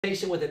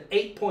Patient with an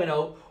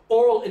 8.0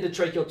 oral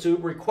endotracheal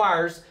tube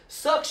requires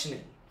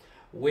suctioning.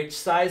 Which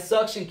size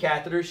suction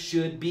catheter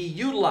should be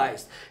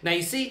utilized? Now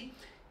you see,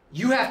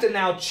 you have to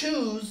now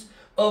choose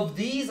of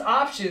these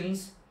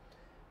options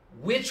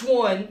which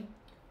one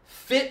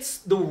fits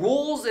the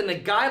rules and the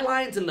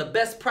guidelines and the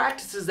best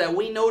practices that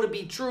we know to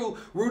be true,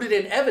 rooted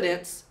in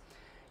evidence.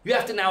 You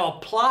have to now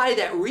apply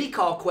that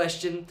recall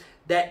question,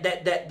 that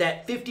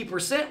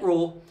 50%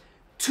 rule,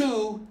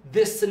 to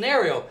this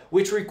scenario,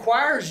 which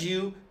requires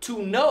you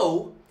to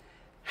know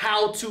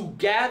how to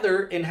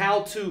gather and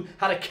how to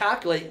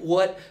calculate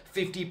what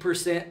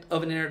 50%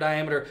 of an inner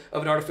diameter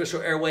of an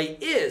artificial airway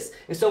is.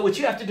 And so what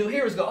you have to do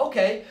here is go,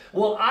 okay,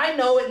 well, I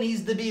know it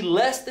needs to be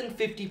less than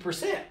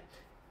 50%.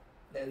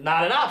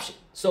 Not an option.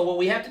 So what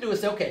we have to do is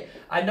say, okay,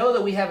 I know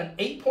that we have an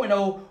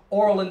 8.0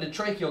 oral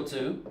endotracheal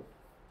tube.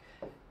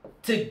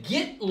 To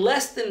get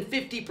less than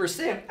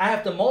 50%, I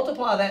have to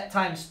multiply that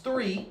times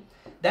 3.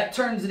 That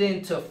turns it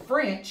into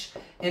French,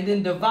 and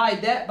then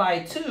divide that by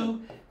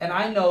 2, and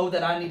I know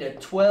that I need a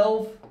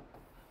 12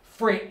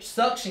 French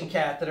suction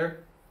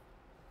catheter,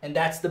 and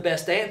that's the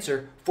best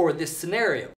answer for this scenario.